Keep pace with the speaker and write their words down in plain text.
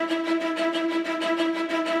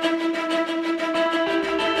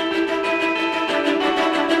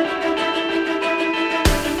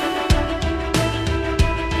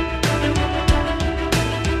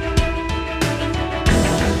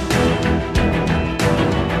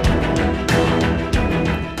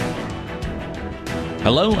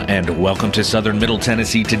Hello and welcome to Southern Middle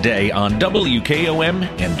Tennessee Today on WKOM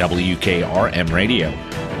and WKRM Radio,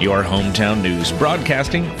 your hometown news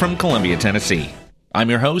broadcasting from Columbia, Tennessee. I'm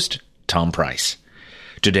your host, Tom Price.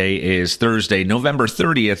 Today is Thursday, November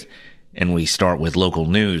 30th, and we start with local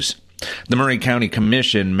news. The Maury County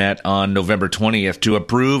Commission met on November 20th to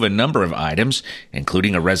approve a number of items,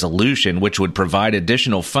 including a resolution which would provide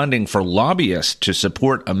additional funding for lobbyists to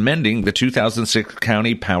support amending the 2006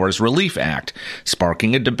 County Powers Relief Act,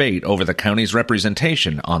 sparking a debate over the county's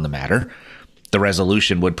representation on the matter. The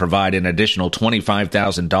resolution would provide an additional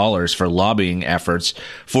 $25,000 for lobbying efforts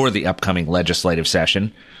for the upcoming legislative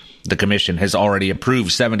session. The commission has already approved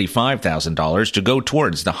 $75,000 to go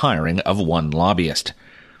towards the hiring of one lobbyist.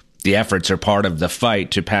 The efforts are part of the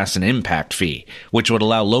fight to pass an impact fee, which would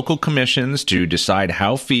allow local commissions to decide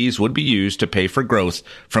how fees would be used to pay for growth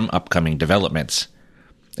from upcoming developments.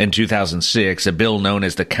 In 2006, a bill known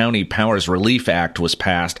as the County Powers Relief Act was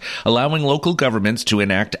passed, allowing local governments to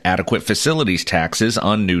enact adequate facilities taxes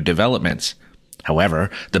on new developments.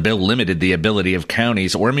 However, the bill limited the ability of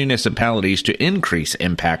counties or municipalities to increase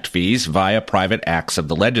impact fees via private acts of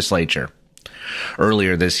the legislature.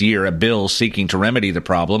 Earlier this year, a bill seeking to remedy the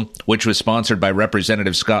problem, which was sponsored by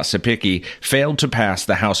Representative Scott Cepicky, failed to pass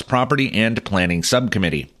the House Property and Planning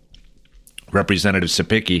Subcommittee. Representative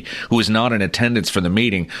Cepicky, who was not in attendance for the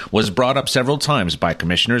meeting, was brought up several times by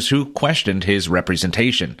commissioners who questioned his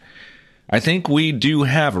representation. I think we do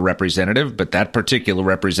have a representative, but that particular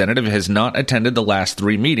representative has not attended the last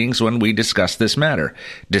 3 meetings when we discussed this matter,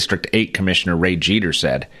 District 8 Commissioner Ray Jeter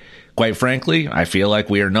said. Quite frankly, I feel like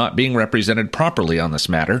we are not being represented properly on this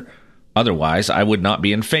matter. Otherwise, I would not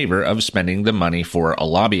be in favor of spending the money for a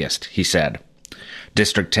lobbyist, he said.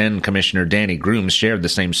 District 10 Commissioner Danny Grooms shared the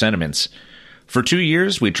same sentiments. For 2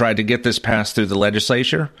 years, we tried to get this passed through the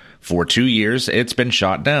legislature. For 2 years, it's been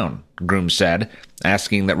shot down, Grooms said,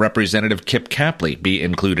 asking that Representative Kip Capley be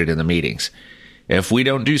included in the meetings. If we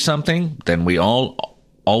don't do something, then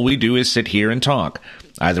all we do is sit here and talk.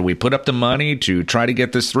 Either we put up the money to try to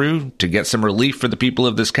get this through, to get some relief for the people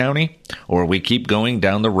of this county, or we keep going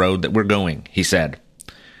down the road that we're going, he said.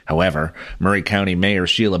 However, Maury County Mayor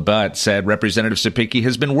Sheila Butt said Representative Cepicky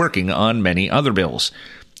has been working on many other bills.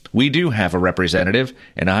 We do have a representative,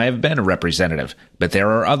 and I have been a representative, but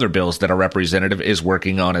there are other bills that our representative is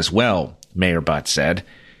working on as well, Mayor Butt said.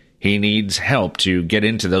 He needs help to get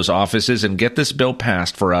into those offices and get this bill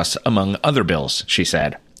passed for us, among other bills, she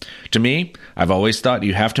said. To me, I've always thought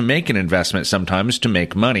you have to make an investment sometimes to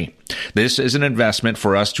make money. This is an investment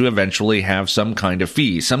for us to eventually have some kind of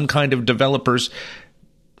fee, some kind of developers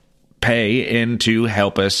pay in to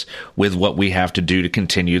help us with what we have to do to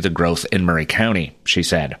continue the growth in Maury County, she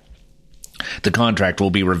said. The contract will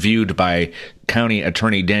be reviewed by County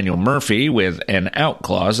Attorney Daniel Murphy with an out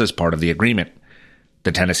clause as part of the agreement.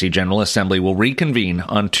 The Tennessee General Assembly will reconvene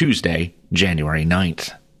on Tuesday, January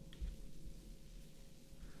 9th.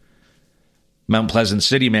 Mount Pleasant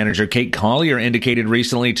City Manager Kate Collier indicated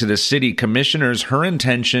recently to the city commissioners her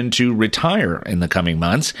intention to retire in the coming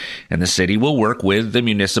months, and the city will work with the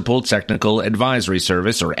Municipal Technical Advisory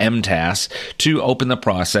Service, or MTAS, to open the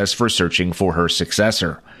process for searching for her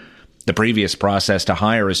successor. The previous process to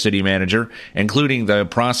hire a city manager, including the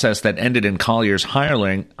process that ended in Collier's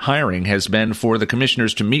hiring, has been for the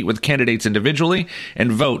commissioners to meet with candidates individually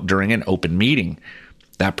and vote during an open meeting.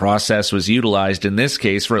 That process was utilized in this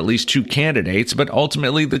case for at least 2 candidates, but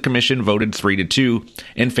ultimately the commission voted 3-2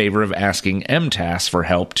 in favor of asking MTAS for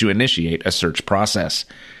help to initiate a search process.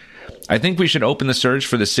 I think we should open the search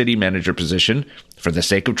for the city manager position. For the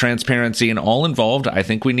sake of transparency and all involved, I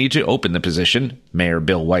think we need to open the position, Mayor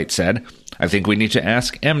Bill White said. I think we need to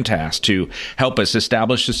ask MTAS to help us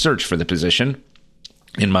establish a search for the position.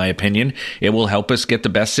 In my opinion, it will help us get the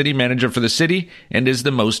best city manager for the city and is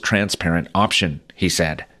the most transparent option, he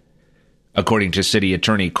said. According to City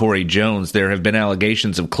Attorney Corey Jones, there have been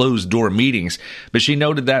allegations of closed-door meetings, but she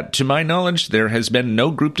noted that, to my knowledge, there has been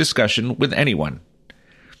no group discussion with anyone.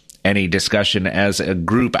 Any discussion as a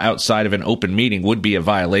group outside of an open meeting would be a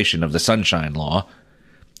violation of the Sunshine Law.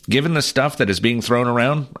 Given the stuff that is being thrown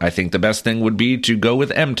around, I think the best thing would be to go with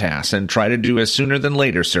MTAS and try to do a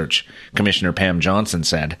sooner-than-later search, Commissioner Pam Johnson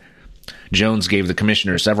said. Jones gave the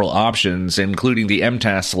commissioner several options, including the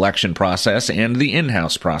MTAS selection process and the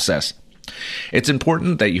in-house process. It's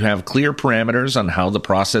important that you have clear parameters on how the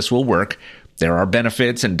process will work. There are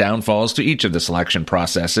benefits and downfalls to each of the selection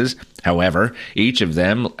processes. However, each of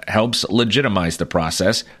them helps legitimize the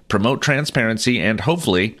process, promote transparency, and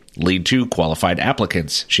hopefully lead to qualified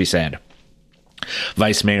applicants, she said.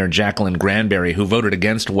 Vice Mayor Jacqueline Granberry, who voted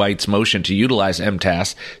against White's motion to utilize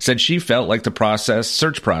MTAS, said she felt like the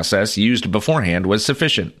search process used beforehand was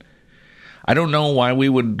sufficient. I don't know why we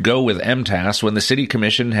would go with MTAS when the city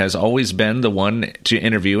commission has always been the one to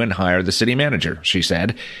interview and hire the city manager, she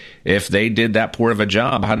said. If they did that poor of a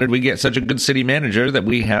job, how did we get such a good city manager that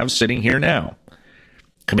we have sitting here now?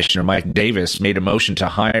 Commissioner Mike Davis made a motion to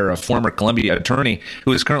hire a former Columbia attorney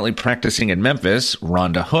who is currently practicing in Memphis,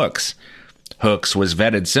 Rhonda Hooks. Hooks was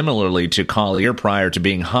vetted similarly to Collier prior to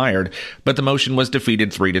being hired, but the motion was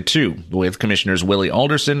defeated 3-2, with Commissioners Willie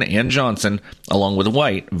Alderson and Johnson, along with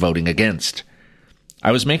White, voting against.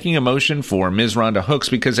 I was making a motion for Ms. Rhonda Hooks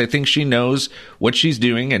because I think she knows what she's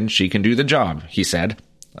doing and she can do the job, he said.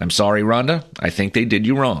 I'm sorry, Rhonda. I think they did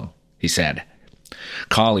you wrong, he said.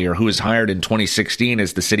 Collier, who was hired in 2016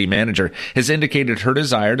 as the city manager, has indicated her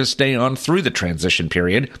desire to stay on through the transition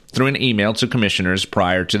period through an email to commissioners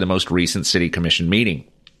prior to the most recent city commission meeting.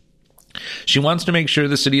 She wants to make sure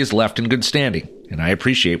the city is left in good standing, and I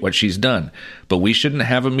appreciate what she's done, but we shouldn't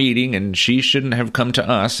have a meeting and she shouldn't have come to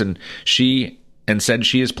us and said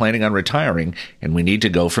she is planning on retiring and we need to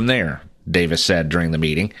go from there, Davis said during the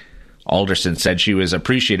meeting. Alderson said she was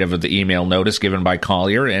appreciative of the email notice given by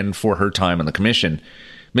Collier and for her time on the commission.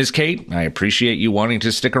 Ms. Kate, I appreciate you wanting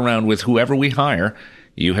to stick around with whoever we hire.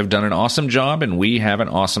 You have done an awesome job and we have an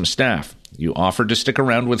awesome staff. You offered to stick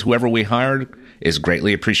around with whoever we hired is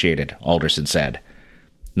greatly appreciated, Alderson said.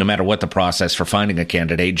 No matter what the process for finding a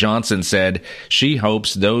candidate, Johnson said she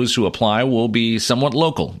hopes those who apply will be somewhat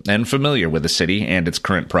local and familiar with the city and its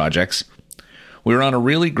current projects. We're on a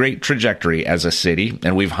really great trajectory as a city,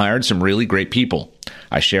 and we've hired some really great people.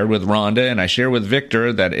 I shared with Rhonda and I share with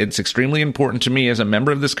Victor that it's extremely important to me as a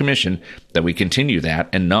member of this commission that we continue that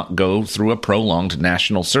and not go through a prolonged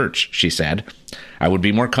national search, she said. I would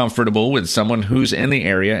be more comfortable with someone who's in the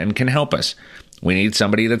area and can help us. We need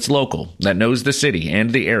somebody that's local, that knows the city and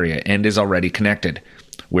the area and is already connected.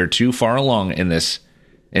 We're too far along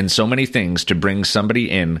in so many things to bring somebody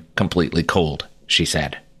in completely cold, she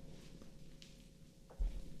said.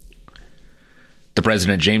 The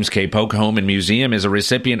President James K. Polk Home and Museum is a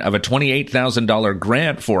recipient of a $28,000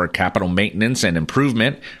 grant for capital maintenance and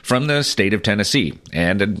improvement from the state of Tennessee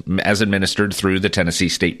and as administered through the Tennessee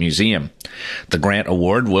State Museum. The grant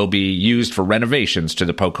award will be used for renovations to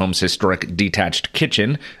the Polk Home's historic detached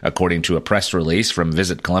kitchen, according to a press release from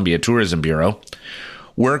Visit Columbia Tourism Bureau.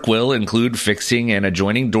 Work will include fixing an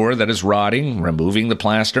adjoining door that is rotting, removing the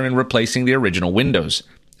plaster, and replacing the original windows.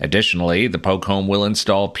 Additionally, the Polk Home will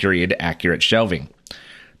install period-accurate shelving.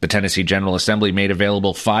 The Tennessee General Assembly made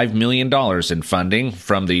available $5 million in funding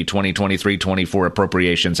from the 2023-24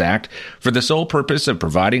 Appropriations Act for the sole purpose of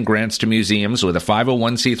providing grants to museums with a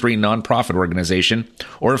 501c3 nonprofit organization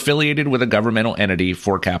or affiliated with a governmental entity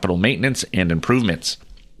for capital maintenance and improvements.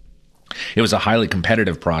 It was a highly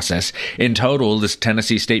competitive process. In total, the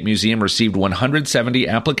Tennessee State Museum received 170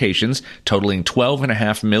 applications, totaling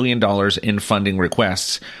 $12.5 million in funding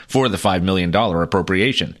requests for the $5 million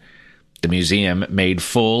appropriation. The museum made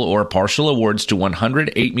full or partial awards to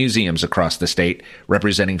 108 museums across the state,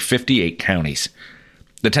 representing 58 counties.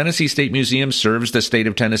 The Tennessee State Museum serves the state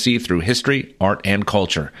of Tennessee through history, art, and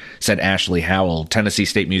culture, said Ashley Howell, Tennessee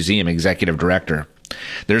State Museum Executive Director.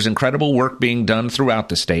 There's incredible work being done throughout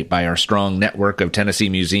the state by our strong network of Tennessee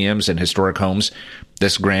museums and historic homes.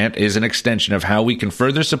 This grant is an extension of how we can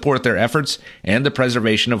further support their efforts and the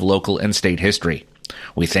preservation of local and state history.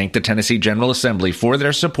 We thank the Tennessee General Assembly for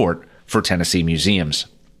their support for Tennessee museums.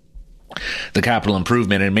 The Capital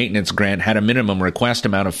Improvement and Maintenance Grant had a minimum request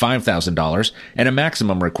amount of $5,000 and a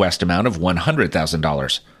maximum request amount of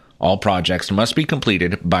 $100,000. All projects must be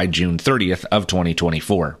completed by June 30th of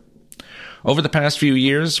 2024. Over the past few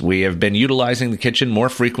years, we have been utilizing the kitchen more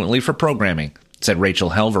frequently for programming, said Rachel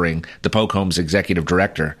Helvering, the Polk Home's executive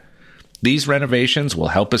director. These renovations will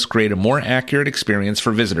help us create a more accurate experience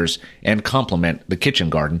for visitors and complement the kitchen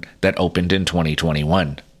garden that opened in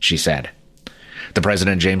 2021, she said. The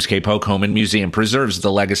President James K. Polk Home and Museum preserves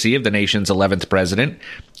the legacy of the nation's 11th president.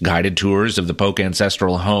 Guided tours of the Polk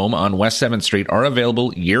Ancestral Home on West 7th Street are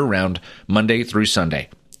available year-round, Monday through Sunday.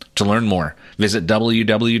 To learn more, visit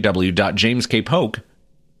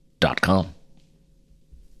www.jameskpolk.com.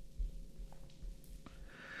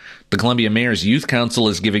 The Columbia Mayor's Youth Council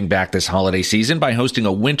is giving back this holiday season by hosting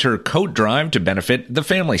a winter coat drive to benefit the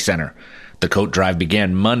Family Center. The coat drive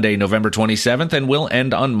began Monday, November 27th and will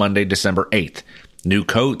end on Monday, December 8th. New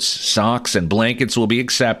coats, socks, and blankets will be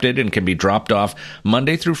accepted and can be dropped off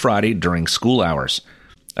Monday through Friday during school hours.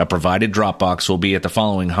 A provided drop box will be at the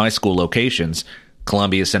following high school locations: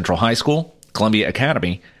 Columbia Central High School, Columbia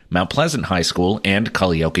Academy, Mount Pleasant High School, and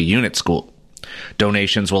Culleoka Unit School.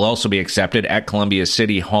 Donations will also be accepted at Columbia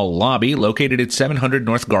City Hall lobby, located at 700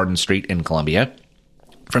 North Garden Street in Columbia,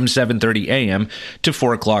 from 7:30 a.m. to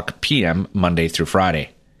 4 o'clock p.m. Monday through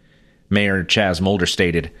Friday. Mayor Chaz Mulder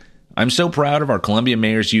stated, "I'm so proud of our Columbia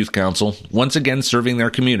Mayor's Youth Council once again serving their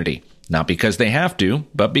community, not because they have to,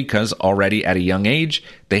 but because already at a young age,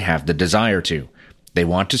 they have the desire to. They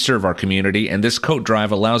want to serve our community, and this coat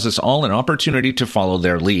drive allows us all an opportunity to follow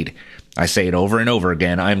their lead. I say it over and over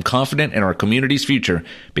again, I am confident in our community's future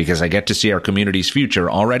because I get to see our community's future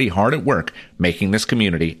already hard at work, making this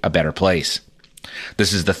community a better place."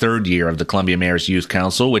 This is the third year of the Columbia Mayor's Youth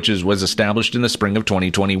Council, which was established in the spring of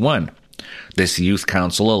 2021. This youth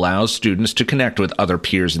council allows students to connect with other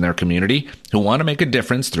peers in their community who want to make a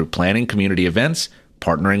difference through planning community events,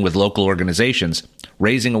 partnering with local organizations,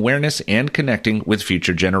 raising awareness, and connecting with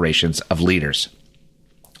future generations of leaders.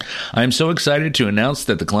 I am so excited to announce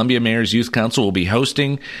that the Columbia Mayor's Youth Council will be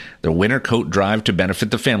hosting the Winter Coat Drive to benefit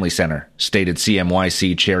the Family Center, stated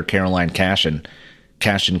CMYC Chair Caroline Cashin.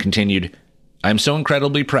 Cashin continued, "I'm so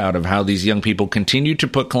incredibly proud of how these young people continue to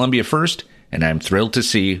put Columbia first, and I'm thrilled to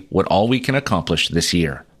see what all we can accomplish this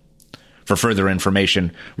year." For further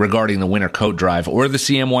information regarding the Winter Coat Drive or the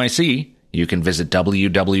CMYC, you can visit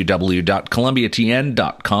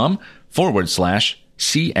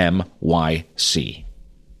www.columbiatn.com/CMYC.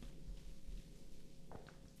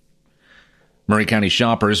 Murray County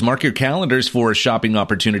shoppers, mark your calendars for shopping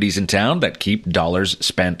opportunities in town that keep dollars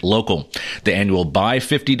spent local. The annual Buy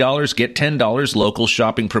 $50, Get $10 local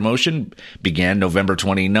shopping promotion began November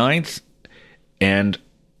 29th and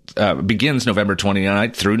begins November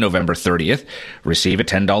 29th through November 30th. Receive a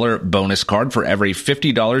 $10 bonus card for every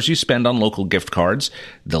 $50 you spend on local gift cards.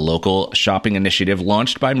 The local shopping initiative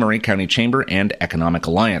launched by Murray County Chamber and Economic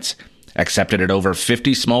Alliance. Accepted at over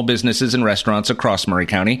 50 small businesses and restaurants across Murray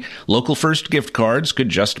County, Local First gift cards could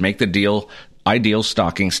just make the ideal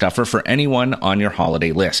stocking stuffer for anyone on your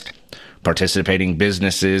holiday list. Participating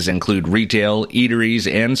businesses include retail, eateries,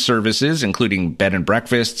 and services, including bed and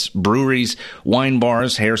breakfasts, breweries, wine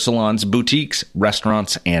bars, hair salons, boutiques,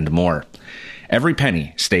 restaurants, and more. Every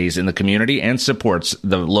penny stays in the community and supports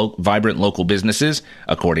the vibrant local businesses,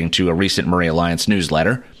 according to a recent Murray Alliance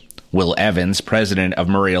newsletter. Will Evans, president of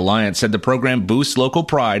Murray Alliance, said the program boosts local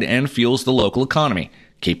pride and fuels the local economy,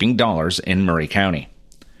 keeping dollars in Murray County.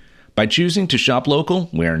 By choosing to shop local,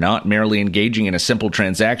 we are not merely engaging in a simple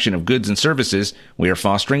transaction of goods and services, we are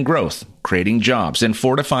fostering growth, creating jobs, and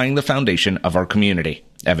fortifying the foundation of our community,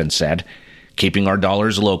 Evans said. Keeping our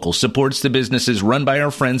dollars local supports the businesses run by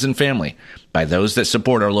our friends and family, by those that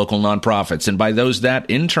support our local nonprofits, and by those that,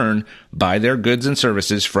 in turn, buy their goods and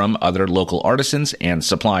services from other local artisans and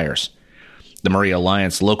suppliers. The Murray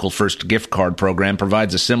Alliance Local First gift card program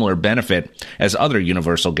provides a similar benefit as other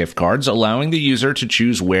universal gift cards, allowing the user to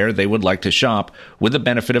choose where they would like to shop with the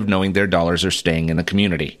benefit of knowing their dollars are staying in the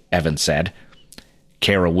community, Evans said.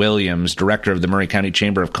 Kara Williams, director of the Murray County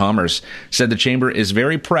Chamber of Commerce, said the Chamber is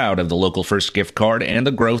very proud of the Local First gift card and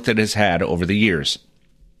the growth it has had over the years.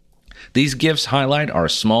 These gifts highlight our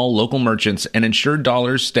small local merchants and ensure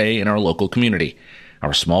dollars stay in our local community.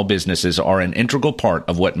 Our small businesses are an integral part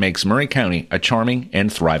of what makes Murray County a charming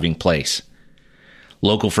and thriving place.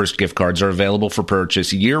 Local First gift cards are available for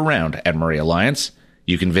purchase year-round at Murray Alliance.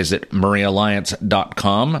 You can visit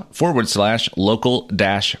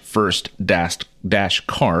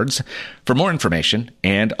murrayalliance.com/local-first-cards for more information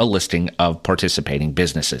and a listing of participating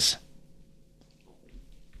businesses.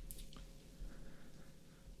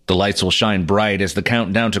 The lights will shine bright as the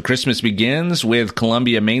countdown to Christmas begins with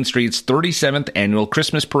Columbia Main Street's 37th annual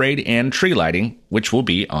Christmas parade and tree lighting, which will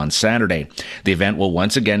be on Saturday. The event will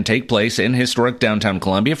once again take place in historic downtown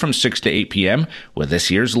Columbia from 6 to 8 p.m., with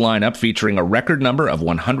this year's lineup featuring a record number of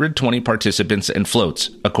 120 participants and floats,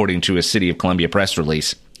 according to a City of Columbia press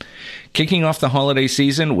release. Kicking off the holiday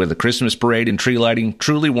season with a Christmas parade and tree lighting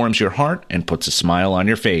truly warms your heart and puts a smile on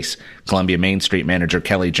your face, Columbia Main Street manager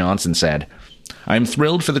Kelly Johnson said. I am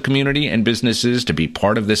thrilled for the community and businesses to be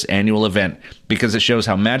part of this annual event because it shows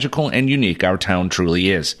how magical and unique our town truly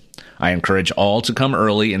is. I encourage all to come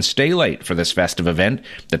early and stay late for this festive event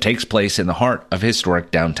that takes place in the heart of historic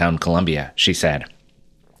downtown Columbia, she said.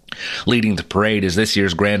 Leading the parade is this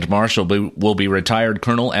year's Grand Marshal will be retired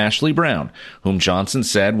Colonel Ashley Brown, whom Johnson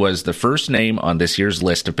said was the first name on this year's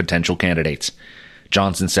list of potential candidates.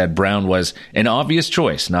 Johnson said Brown was an obvious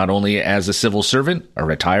choice, not only as a civil servant, a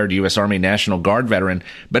retired U.S. Army National Guard veteran,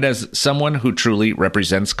 but as someone who truly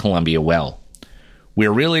represents Columbia well.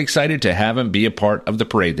 We're really excited to have him be a part of the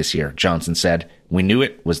parade this year, Johnson said. We knew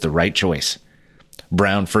it was the right choice.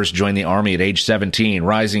 Brown first joined the Army at age 17,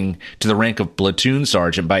 rising to the rank of platoon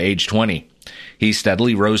sergeant by age 20. He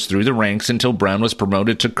steadily rose through the ranks until Brown was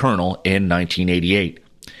promoted to colonel in 1988.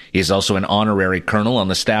 He is also an honorary colonel on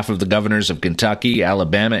the staff of the governors of Kentucky,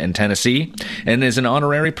 Alabama, and Tennessee, and is an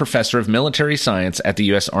honorary professor of military science at the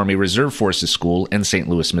U.S. Army Reserve Forces School in St.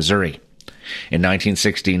 Louis, Missouri. In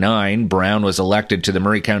 1969, Brown was elected to the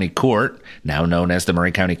Maury County Court, now known as the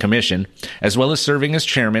Maury County Commission, as well as serving as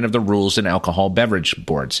chairman of the Rules and Alcohol Beverage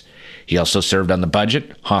Boards. He also served on the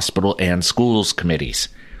Budget, Hospital, and Schools committees.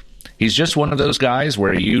 He's just one of those guys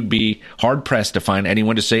where you'd be hard-pressed to find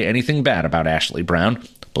anyone to say anything bad about Ashley Brown.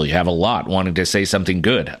 Well, you have a lot wanting to say something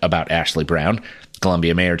good about Ashley Brown,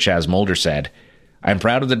 Columbia Mayor Chaz Mulder said. I'm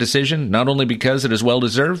proud of the decision, not only because it is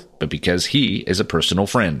well-deserved, but because he is a personal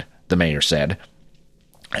friend, the mayor said.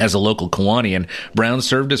 As a local Kiwanian, Brown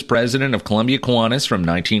served as president of Columbia Kiwanis from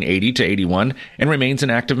 1980 to 81 and remains an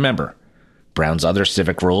active member. Brown's other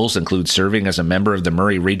civic roles include serving as a member of the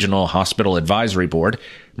Maury Regional Hospital Advisory Board,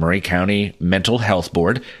 Maury County Mental Health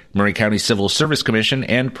Board, Maury County Civil Service Commission,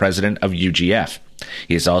 and president of UGF.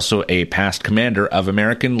 He is also a past commander of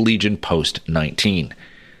American Legion Post 19.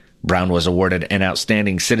 Brown was awarded an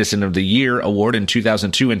Outstanding Citizen of the Year award in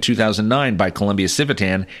 2002 and 2009 by Columbia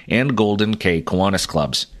Civitan and Golden K Kiwanis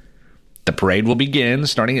Clubs. The parade will begin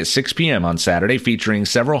starting at 6 p.m. on Saturday, featuring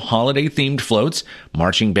several holiday-themed floats,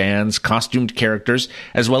 marching bands, costumed characters,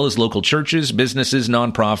 as well as local churches, businesses,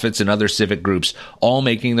 nonprofits, and other civic groups, all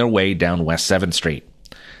making their way down West 7th Street.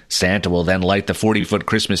 Santa will then light the 40-foot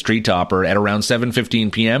Christmas tree topper at around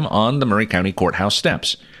 7:15 p.m. on the Maury County Courthouse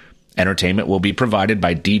steps. Entertainment will be provided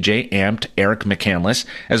by DJ Amped Eric McCandless,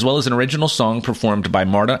 as well as an original song performed by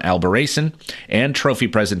Marta Albarracin, and trophy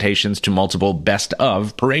presentations to multiple Best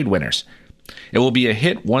of parade winners. It will be a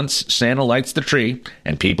hit once Santa lights the tree,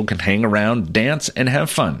 and people can hang around, dance, and have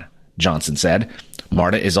fun, Johnson said.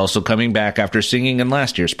 Marta is also coming back after singing in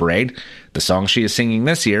last year's parade. The song she is singing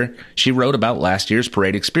this year, she wrote about last year's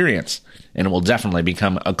parade experience, and it will definitely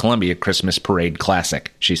become a Columbia Christmas parade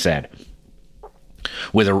classic, she said.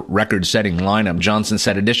 With a record-setting lineup, Johnson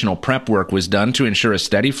said additional prep work was done to ensure a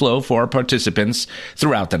steady flow for participants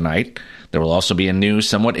throughout the night. There will also be a new,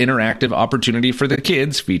 somewhat interactive opportunity for the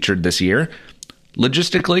kids featured this year.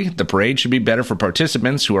 Logistically, the parade should be better for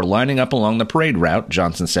participants who are lining up along the parade route,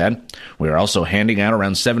 Johnson said. We are also handing out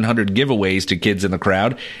around 700 giveaways to kids in the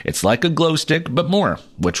crowd. It's like a glow stick, but more,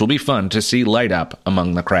 which will be fun to see light up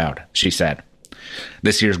among the crowd, she said.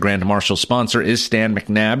 This year's Grand Marshal sponsor is Stan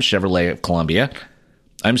McNabb Chevrolet of Columbia.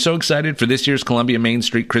 I'm so excited for this year's Columbia Main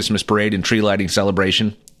Street Christmas Parade and tree lighting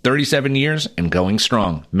celebration. 37 years and going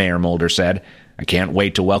strong, Mayor Mulder said. I can't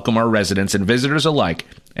wait to welcome our residents and visitors alike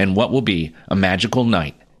in what will be a magical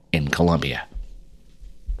night in Columbia.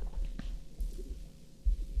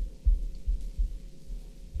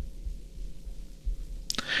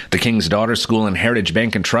 The King's Daughter School and Heritage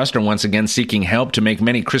Bank and Trust are once again seeking help to make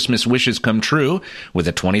many Christmas wishes come true with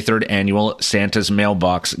the 23rd annual Santa's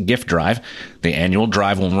Mailbox gift drive. The annual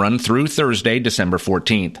drive will run through Thursday, December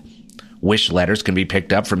 14th. Wish letters can be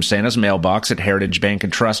picked up from Santa's Mailbox at Heritage Bank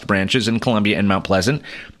and Trust branches in Columbia and Mount Pleasant.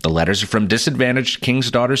 The letters are from disadvantaged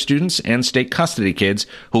King's Daughter students and state custody kids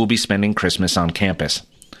who will be spending Christmas on campus.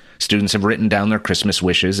 Students have written down their Christmas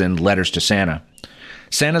wishes and letters to Santa.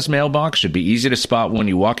 Santa's Mailbox should be easy to spot when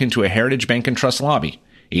you walk into a Heritage Bank and Trust lobby.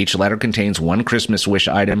 Each letter contains one Christmas wish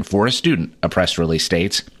item for a student, a press release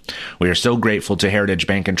states. We are so grateful to Heritage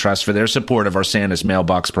Bank and Trust for their support of our Santa's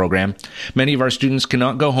Mailbox program. Many of our students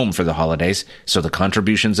cannot go home for the holidays, so the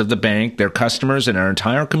contributions of the bank, their customers, and our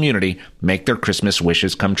entire community make their Christmas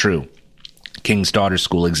wishes come true. King's Daughter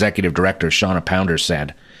School Executive Director Shauna Pounder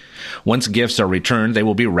said. Once gifts are returned, they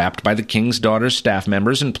will be wrapped by the King's Daughter staff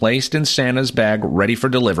members and placed in Santa's bag ready for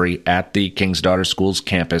delivery at the King's Daughter School's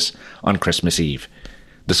campus on Christmas Eve.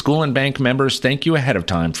 The school and bank members thank you ahead of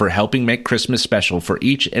time for helping make Christmas special for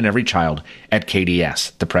each and every child at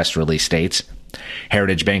KDS, the press release states.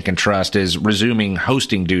 Heritage Bank and Trust is resuming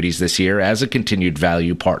hosting duties this year as a continued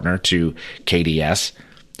value partner to KDS.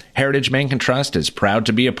 Heritage Bank and Trust is proud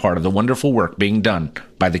to be a part of the wonderful work being done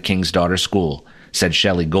by the King's Daughter School, said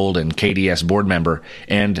Shelley Golden, KDS board member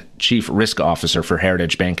and chief risk officer for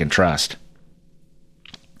Heritage Bank and Trust.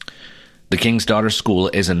 The King's Daughter School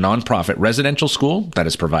is a nonprofit residential school that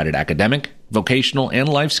has provided academic, vocational, and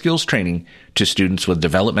life skills training to students with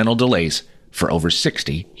developmental delays for over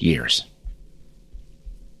 60 years.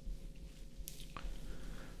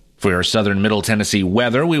 For our southern Middle Tennessee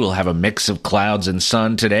weather, we will have a mix of clouds and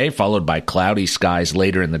sun today, followed by cloudy skies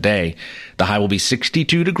later in the day. The high will be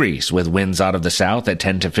 62 degrees with winds out of the south at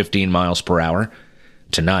 10 to 15 miles per hour.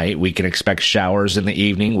 Tonight, we can expect showers in the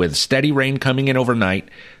evening with steady rain coming in overnight.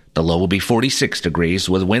 The low will be 46 degrees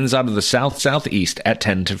with winds out of the south-southeast at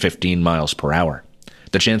 10 to 15 miles per hour.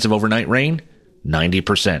 The chance of overnight rain,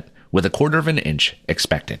 90%, with 1/4 of an inch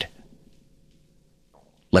expected.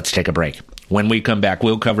 Let's take a break. When we come back,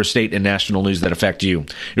 we'll cover state and national news that affect you.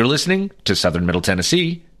 You're listening to Southern Middle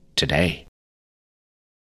Tennessee Today.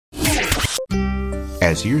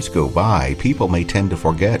 As years go by, people may tend to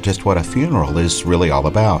forget just what a funeral is really all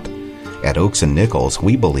about. At Oaks and Nichols,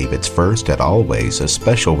 we believe it's first and always a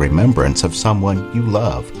special remembrance of someone you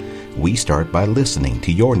love. We start by listening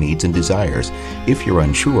to your needs and desires. If you're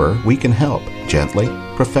unsure, we can help, gently,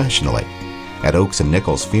 professionally. At Oaks and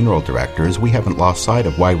Nichols Funeral Directors, we haven't lost sight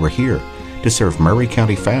of why we're here, to serve Maury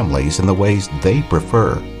County families in the ways they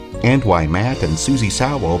prefer. And why Matt and Susie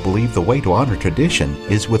Sowell believe the way to honor tradition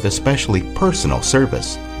is with especially personal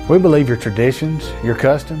service. We believe your traditions, your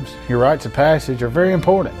customs, your rites of passage are very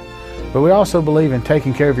important, but we also believe in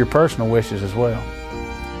taking care of your personal wishes as well.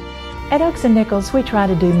 At Oaks and Nichols, we try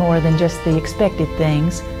to do more than just the expected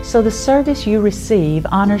things, so the service you receive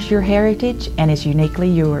honors your heritage and is uniquely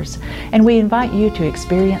yours, and we invite you to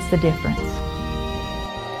experience the difference.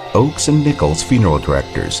 Oaks and Nichols Funeral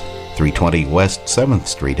Directors, 320 West 7th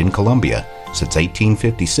Street in Columbia. Since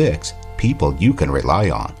 1856, people you can rely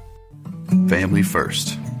on. Family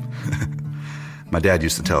first. My dad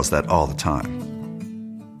used to tell us that all the time.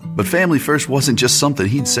 But family first wasn't just something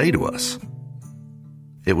he'd say to us.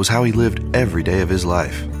 It was how he lived every day of his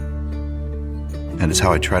life. And it's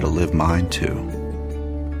how I try to live mine, too.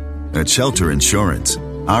 At Shelter Insurance,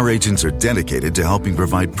 our agents are dedicated to helping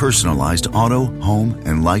provide personalized auto, home,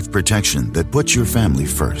 and life protection that puts your family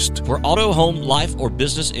first. For auto, home, life, or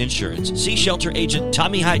business insurance, see Shelter Agent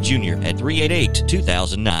Tommy Hyde Jr. at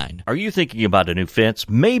 388-2009. Are you thinking about a new fence?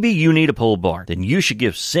 Maybe you need a pole barn. Then you should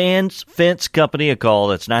give Sands Fence Company a call.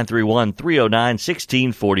 That's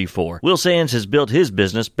 931-309-1644. Will Sands has built his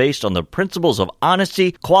business based on the principles of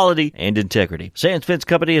honesty, quality, and integrity. Sands Fence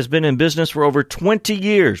Company has been in business for over 20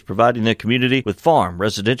 years, providing the community with farm,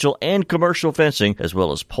 residential, and commercial fencing, as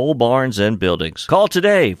well as pole barns and buildings. Call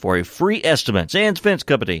today for a free estimate. Sands Fence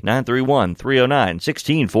Company,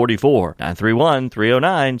 931-309-1644.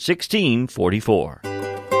 931-309-1644.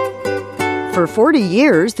 For 40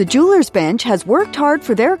 years, the Jewelers Bench has worked hard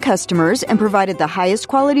for their customers and provided the highest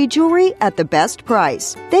quality jewelry at the best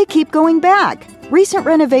price. They keep going back. Recent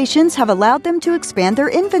renovations have allowed them to expand their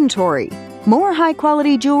inventory. More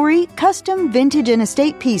high-quality jewelry, custom vintage and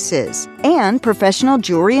estate pieces, and professional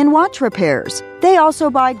jewelry and watch repairs. They also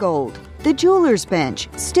buy gold. The Jewelers Bench.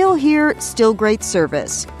 Still here, still great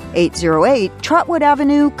service. 808 Trotwood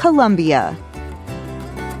Avenue, Columbia.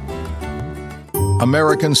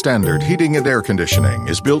 American Standard Heating and Air Conditioning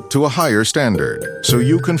is built to a higher standard, so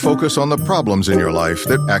you can focus on the problems in your life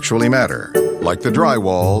that actually matter, like the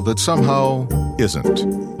drywall that somehow isn't.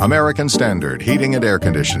 American Standard Heating and Air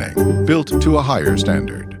Conditioning, built to a higher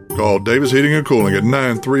standard. Call Davis Heating and Cooling at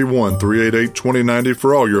 931-388-2090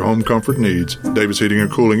 for all your home comfort needs. Davis Heating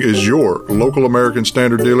and Cooling is your local American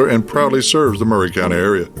Standard dealer and proudly serves the Maury County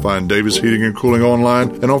area. Find Davis Heating and Cooling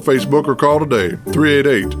online and on Facebook or call today,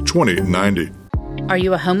 388-2090. Are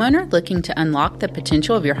you a homeowner looking to unlock the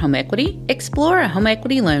potential of your home equity? Explore a home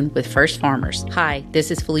equity loan with First Farmers. Hi, this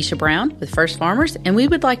is Felicia Brown with First Farmers, and we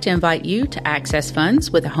would like to invite you to access funds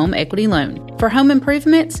with a home equity loan. For home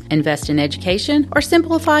improvements, invest in education, or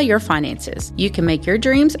simplify your finances, you can make your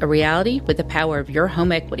dreams a reality with the power of your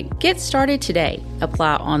home equity. Get started today.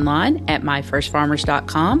 Apply online at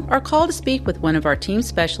myfirstfarmers.com or call to speak with one of our team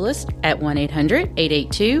specialists at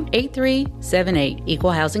 1-800-882-8378,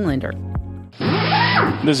 Equal Housing Lender.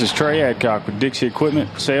 This is Trey Adcock with Dixie Equipment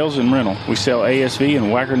Sales and Rental. We sell ASV and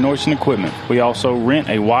Wacker Neuson equipment. We also rent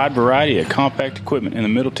a wide variety of compact equipment in the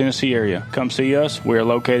Middle Tennessee area. Come see us. We are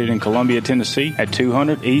located in Columbia, Tennessee at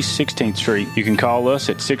 200 East 16th Street. You can call us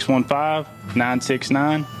at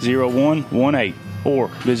 615-969-0118 or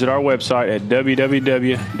visit our website at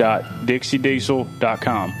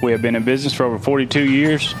www.dixiediesel.com. We have been in business for over 42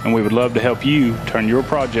 years, and we would love to help you turn your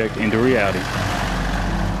project into reality.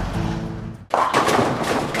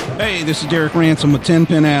 Hey, this is Derek Ransom with 10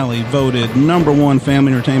 Pin Alley, voted #1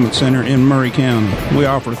 family entertainment center in Maury County. We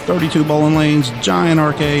offer 32 bowling lanes, giant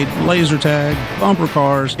arcade, laser tag, bumper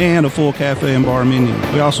cars, and a full cafe and bar menu.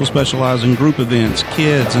 We also specialize in group events,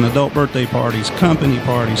 kids and adult birthday parties, company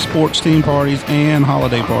parties, sports team parties, and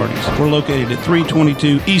holiday parties. We're located at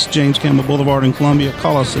 322 East James Campbell Boulevard in Columbia.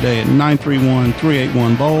 Call us today at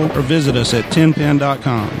 931-381-BOWL or visit us at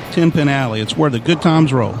 10pin.com. 10 Pin Alley, it's where the good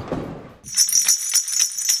times roll.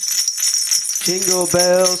 Jingle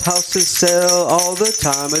bells, houses sell all the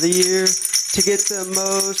time of the year. To get the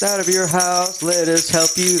most out of your house, let us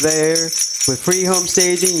help you there. With free home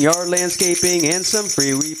staging, yard landscaping, and some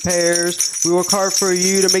free repairs. We work hard for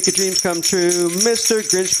you to make your dreams come true. Mr.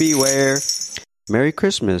 Grinch, beware. Merry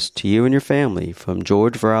Christmas to you and your family from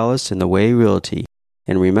George Viralis and The Way Realty.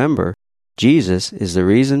 And remember, Jesus is the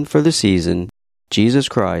reason for the season. Jesus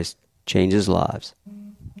Christ changes lives.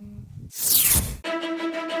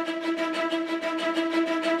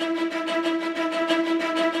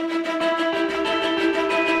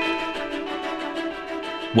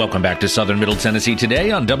 Welcome back to Southern Middle Tennessee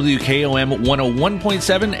today on WKOM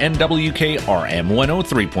 101.7 and WKRM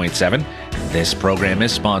 103.7. This program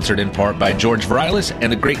is sponsored in part by George Virilis and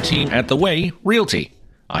the great team at The Way Realty.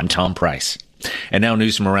 I'm Tom Price. And now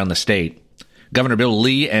news from around the state. Governor Bill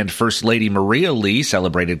Lee and First Lady Maria Lee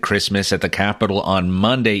celebrated Christmas at the Capitol on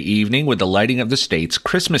Monday evening with the lighting of the state's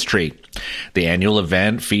Christmas tree. The annual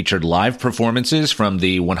event featured live performances from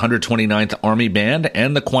the 129th Army Band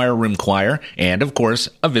and the Choir Room Choir, and, of course,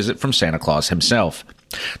 a visit from Santa Claus himself.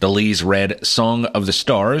 The Lees read Song of the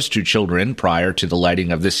Stars to children prior to the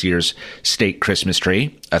lighting of this year's state Christmas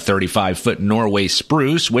tree, a 35-foot Norway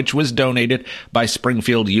spruce, which was donated by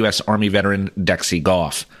Springfield U.S. Army veteran Dexy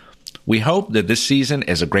Goff. We hope that this season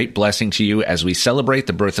is a great blessing to you as we celebrate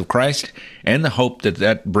the birth of Christ and the hope that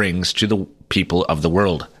that brings to the people of the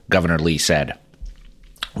world, Governor Lee said.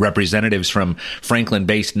 Representatives from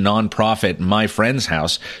Franklin-based nonprofit My Friend's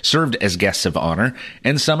House served as guests of honor,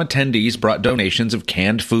 and some attendees brought donations of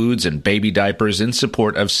canned foods and baby diapers in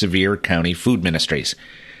support of Sevier County Food Ministries.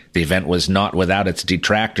 The event was not without its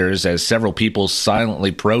detractors, as several people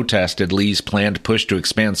silently protested Lee's planned push to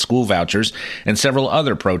expand school vouchers, and several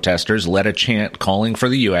other protesters led a chant calling for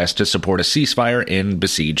the U.S. to support a ceasefire in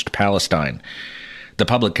besieged Palestine. The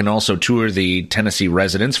public can also tour the Tennessee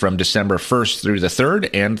residence from December 1st through the 3rd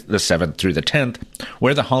and the 7th through the 10th,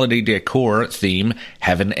 where the holiday decor theme,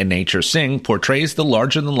 Heaven and Nature Sing, portrays the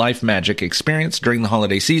larger-than-life magic experience during the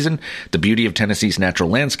holiday season, the beauty of Tennessee's natural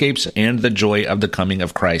landscapes, and the joy of the coming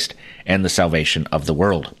of Christ and the salvation of the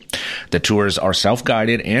world. The tours are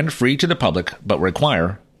self-guided and free to the public, but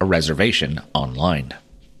require a reservation online.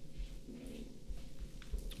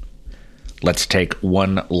 Let's take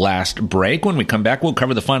one last break. When we come back, we'll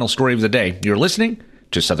cover the final story of the day. You're listening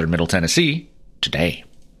to Southern Middle Tennessee Today.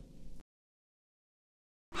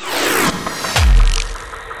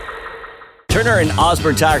 Turner and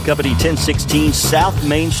Osborne Tire Company, 1016 South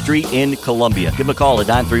Main Street in Columbia. Give them a call at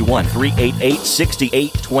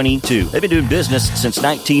 931-388-6822. They've been doing business since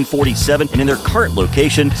 1947 and in their current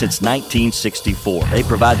location since 1964. They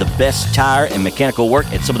provide the best tire and mechanical work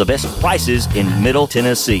at some of the best prices in Middle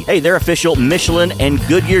Tennessee. Hey, they're official Michelin and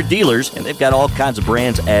Goodyear dealers, and they've got all kinds of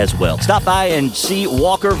brands as well. Stop by and see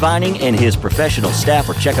Walker Vining and his professional staff,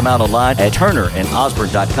 or check them out online at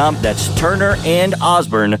turnerandosborne.com. That's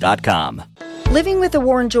turnerandosborne.com. Living with a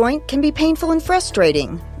worn joint can be painful and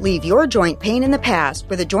frustrating. Leave your joint pain in the past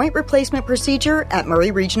with a joint replacement procedure at Murray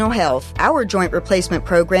Regional Health. Our joint replacement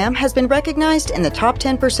program has been recognized in the top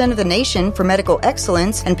 10% of the nation for medical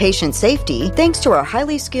excellence and patient safety, thanks to our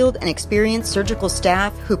highly skilled and experienced surgical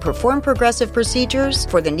staff who perform progressive procedures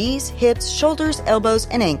for the knees, hips, shoulders, elbows,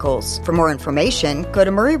 and ankles. For more information, go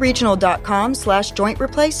to murrayregional.com/joint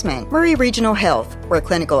replacement. Murray Regional Health, where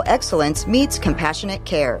clinical excellence meets compassionate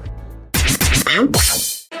care.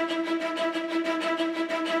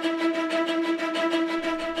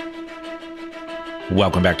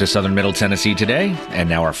 Welcome back to Southern Middle Tennessee Today, and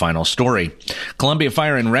now our final story. Columbia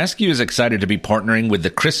Fire and Rescue is excited to be partnering with the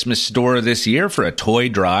Christmas store this year for a toy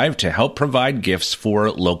drive to help provide gifts for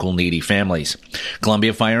local needy families.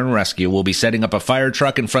 Columbia Fire and Rescue will be setting up a fire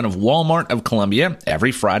truck in front of Walmart of Columbia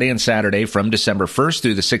every Friday and Saturday from December 1st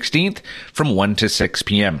through the 16th from 1 to 6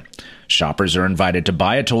 p.m. Shoppers are invited to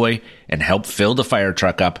buy a toy and help fill the fire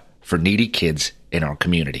truck up for needy kids in our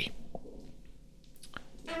community.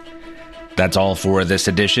 That's all for this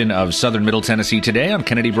edition of Southern Middle Tennessee Today on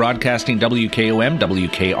Kennedy Broadcasting, WKOM,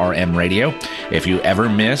 WKRM Radio. If you ever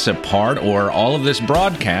miss a part or all of this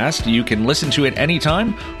broadcast, you can listen to it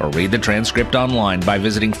anytime or read the transcript online by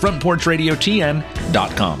visiting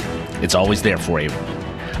frontporchradiotn.com. It's always there for you.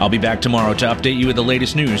 I'll be back tomorrow to update you with the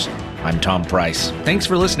latest news. I'm Tom Price. Thanks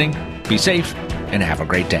for listening. Be safe and have a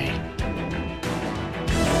great day.